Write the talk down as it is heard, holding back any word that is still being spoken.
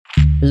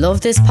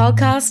Love this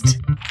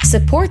podcast?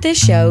 Support this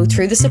show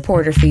through the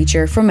supporter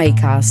feature from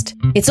Acast.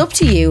 It's up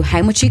to you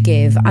how much you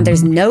give and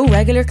there's no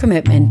regular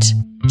commitment.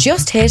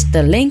 Just hit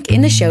the link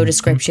in the show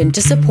description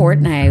to support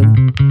now.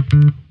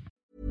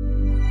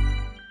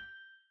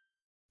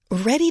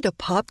 Ready to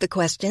pop the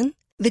question?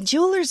 The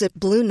jewelers at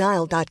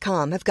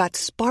BlueNile.com have got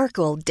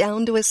sparkle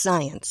down to a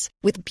science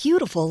with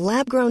beautiful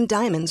lab-grown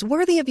diamonds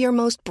worthy of your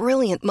most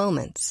brilliant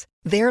moments.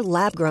 Their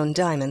lab-grown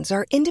diamonds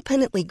are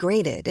independently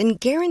graded and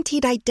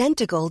guaranteed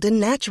identical to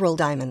natural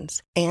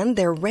diamonds. And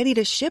they're ready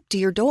to ship to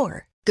your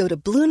door. Go to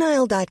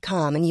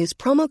BlueNile.com and use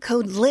promo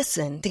code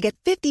LISTEN to get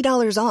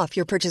 $50 off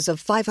your purchase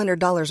of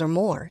 $500 or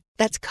more.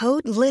 That's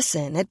code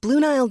LISTEN at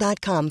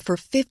BlueNile.com for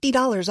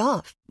 $50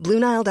 off.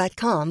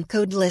 BlueNile.com,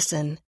 code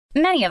LISTEN.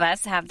 Many of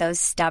us have those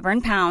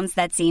stubborn pounds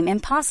that seem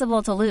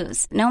impossible to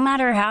lose, no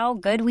matter how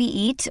good we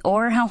eat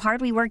or how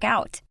hard we work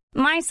out.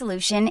 My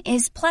solution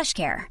is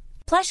PlushCare.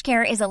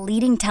 PlushCare is a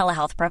leading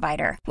telehealth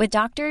provider with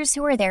doctors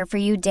who are there for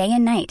you day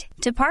and night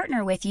to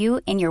partner with you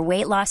in your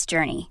weight loss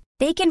journey.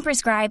 They can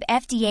prescribe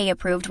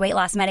FDA-approved weight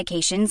loss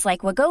medications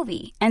like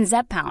Wegovy and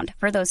Zepbound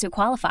for those who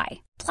qualify.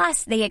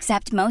 Plus, they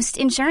accept most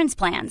insurance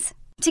plans.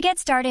 To get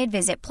started,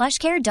 visit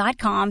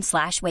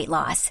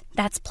plushcare.com/weightloss.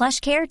 That's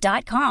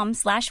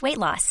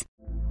plushcare.com/weightloss.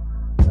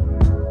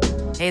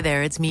 Hey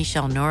there, it's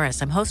Michelle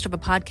Norris. I'm host of a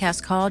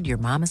podcast called Your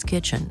Mama's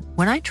Kitchen.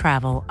 When I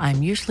travel,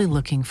 I'm usually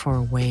looking for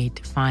a way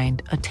to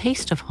find a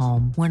taste of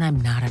home when I'm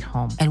not at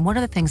home. And one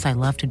of the things I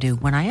love to do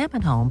when I am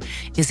at home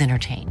is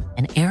entertain.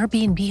 And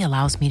Airbnb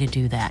allows me to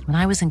do that. When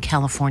I was in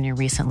California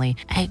recently,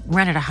 I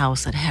rented a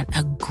house that had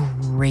a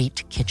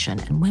great kitchen.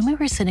 And when we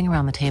were sitting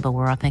around the table,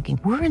 we're all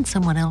thinking, we're in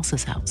someone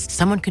else's house.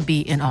 Someone could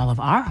be in all of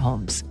our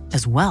homes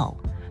as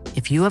well.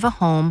 If you have a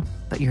home,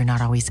 but you're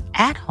not always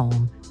at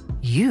home,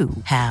 you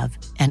have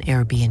an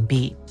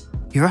Airbnb.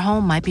 Your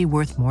home might be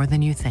worth more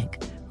than you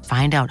think.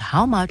 Find out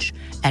how much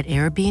at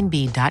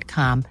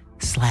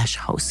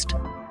airbnb.com/host.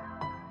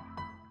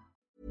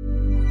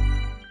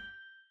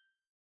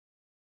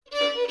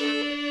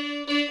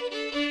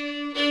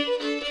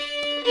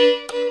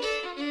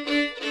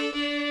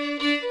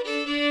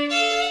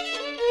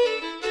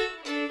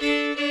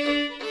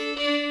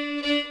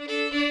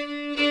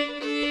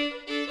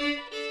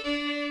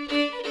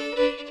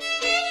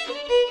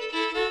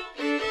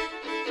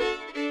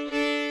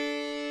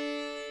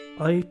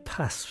 I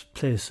pass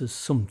places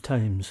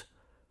sometimes,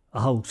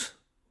 a house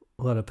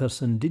where a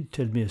person did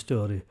tell me a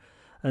story,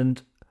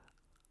 and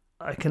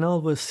I can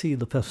always see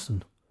the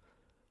person,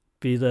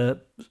 be they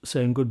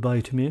saying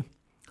goodbye to me,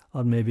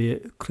 or maybe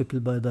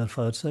crippled by their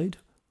fireside.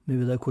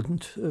 Maybe they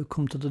couldn't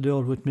come to the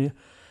door with me,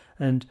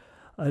 and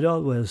I'd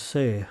always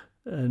say,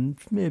 and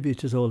maybe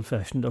it is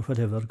old-fashioned or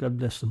whatever, God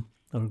bless them,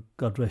 or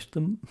God rest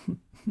them,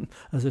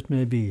 as it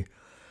may be.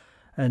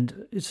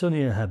 And it's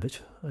only a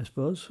habit, I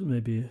suppose.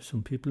 Maybe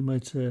some people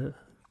might say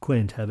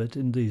quaint habit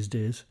in these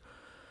days.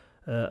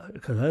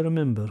 Because I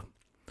remember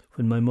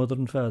when my mother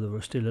and father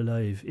were still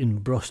alive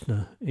in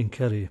Brosna in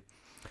Kerry,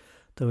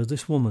 there was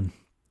this woman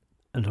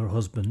and her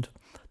husband.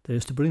 They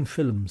used to bring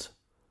films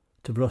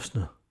to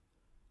Brosna.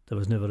 There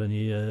was never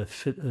any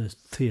film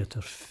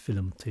theatre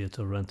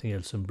or anything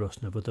else in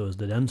Brosna, but there was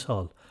the dance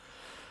hall.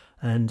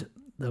 And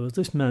there was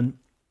this man,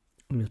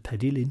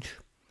 Paddy Lynch,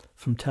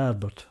 from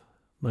Tarbert,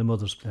 my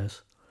mother's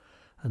place,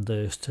 and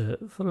they used to,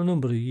 for a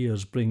number of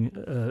years, bring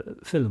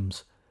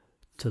films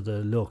to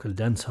the local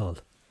dance hall.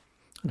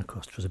 And of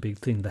course it was a big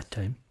thing that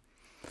time.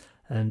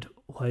 And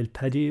while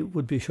Paddy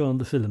would be showing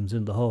the films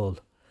in the hall,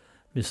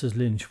 Mrs.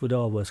 Lynch would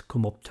always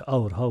come up to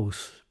our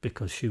house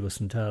because she was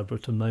in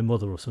Tarbert and my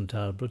mother was in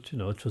Tarbert. You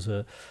know, it was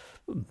I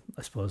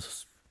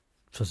suppose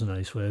it was a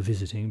nice way of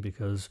visiting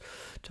because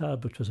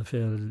Tarbert was a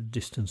fair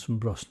distance from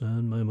Brosna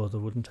and my mother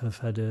wouldn't have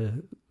had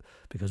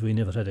because we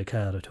never had a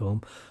car at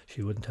home,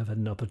 she wouldn't have had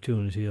an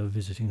opportunity of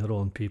visiting her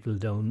own people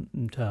down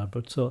in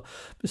Tarbert. So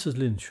Mrs.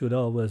 Lynch would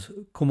always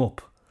come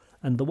up.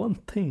 And the one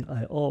thing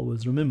I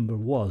always remember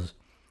was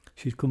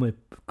she'd come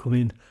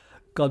in,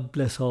 God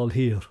bless all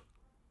here.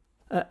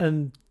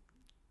 And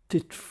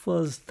it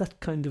was that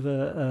kind of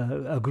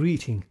a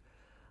greeting.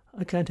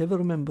 I can't ever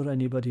remember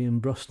anybody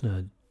in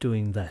Brosna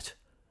doing that.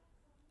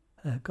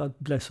 God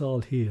bless all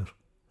here.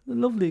 A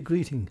lovely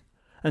greeting.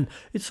 And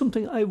it's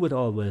something I would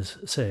always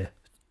say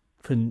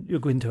when you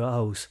go into a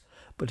house,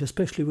 but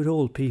especially with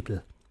old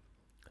people,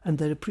 and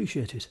they'd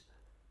appreciate it.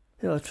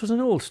 Yeah, it was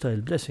an old style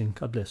blessing,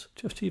 God bless.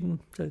 Just even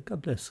say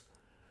God bless.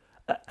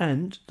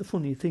 And the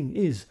funny thing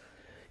is,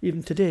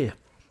 even today,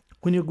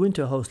 when you go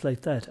into a house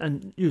like that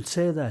and you'd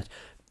say that,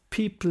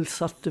 people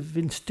sort of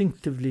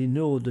instinctively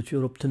know that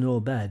you're up to no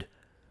bad.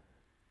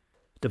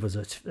 There was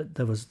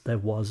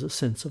a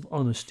sense of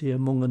honesty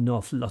among an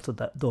awful lot of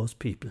those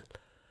people.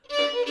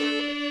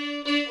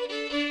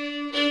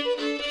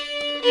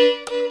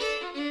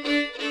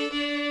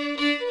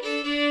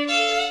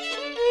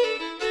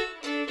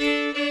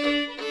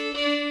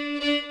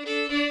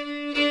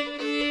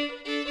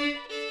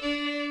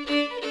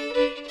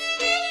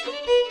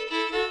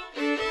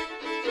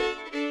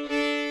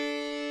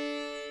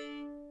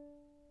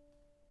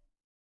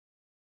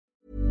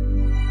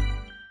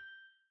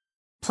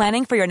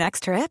 Planning for your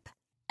next trip?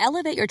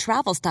 Elevate your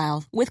travel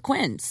style with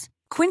Quince.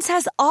 Quince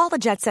has all the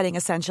jet-setting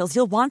essentials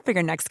you'll want for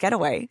your next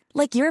getaway,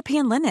 like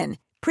European linen,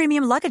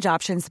 premium luggage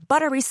options,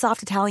 buttery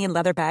soft Italian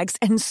leather bags,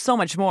 and so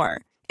much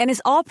more. And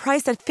is all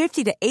priced at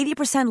 50 to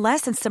 80%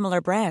 less than similar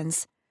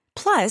brands.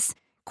 Plus,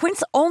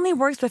 Quince only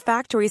works with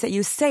factories that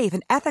use safe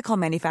and ethical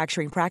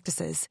manufacturing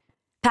practices.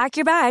 Pack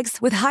your bags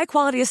with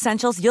high-quality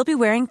essentials you'll be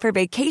wearing for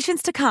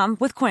vacations to come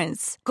with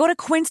Quince. Go to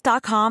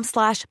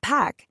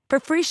quince.com/pack for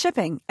free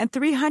shipping and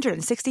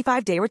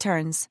 365-day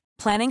returns.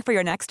 Planning for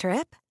your next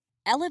trip?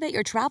 Elevate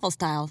your travel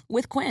style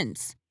with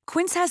Quince.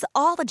 Quince has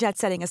all the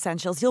jet-setting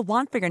essentials you'll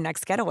want for your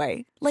next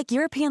getaway, like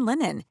European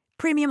linen,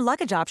 premium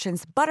luggage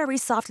options, buttery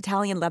soft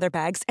Italian leather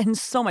bags, and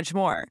so much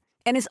more.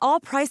 And is all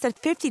priced at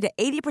 50 to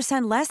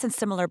 80% less than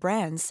similar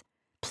brands.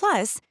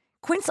 Plus,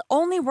 Quince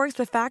only works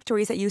with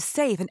factories that use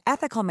safe and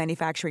ethical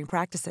manufacturing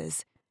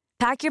practices.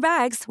 Pack your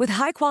bags with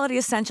high-quality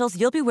essentials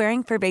you'll be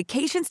wearing for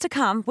vacations to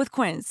come with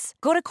Quince.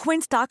 Go to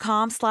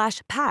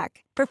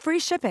quince.com/pack for free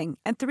shipping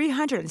and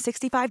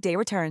 365-day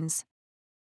returns.